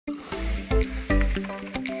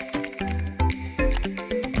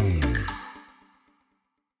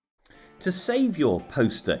To save your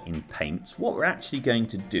poster in Paintz, what we're actually going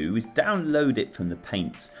to do is download it from the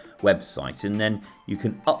Paintz website, and then you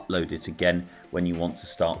can upload it again when you want to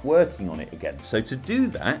start working on it again. So to do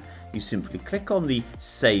that, you simply click on the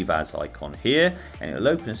Save As icon here, and it'll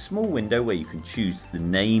open a small window where you can choose the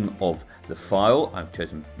name of the file. I've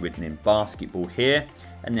chosen written in basketball here,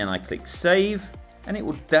 and then I click Save, and it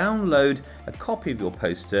will download a copy of your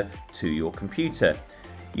poster to your computer.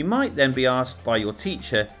 You might then be asked by your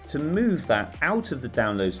teacher to move that out of the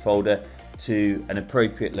downloads folder to an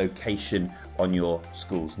appropriate location on your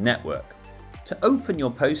school's network. To open your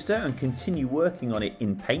poster and continue working on it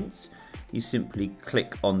in Paintz, you simply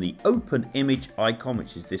click on the Open Image icon,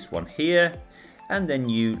 which is this one here, and then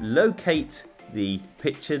you locate the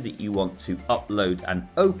picture that you want to upload and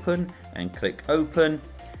open, and click Open,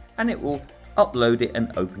 and it will upload it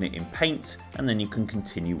and open it in Paintz, and then you can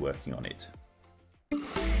continue working on it.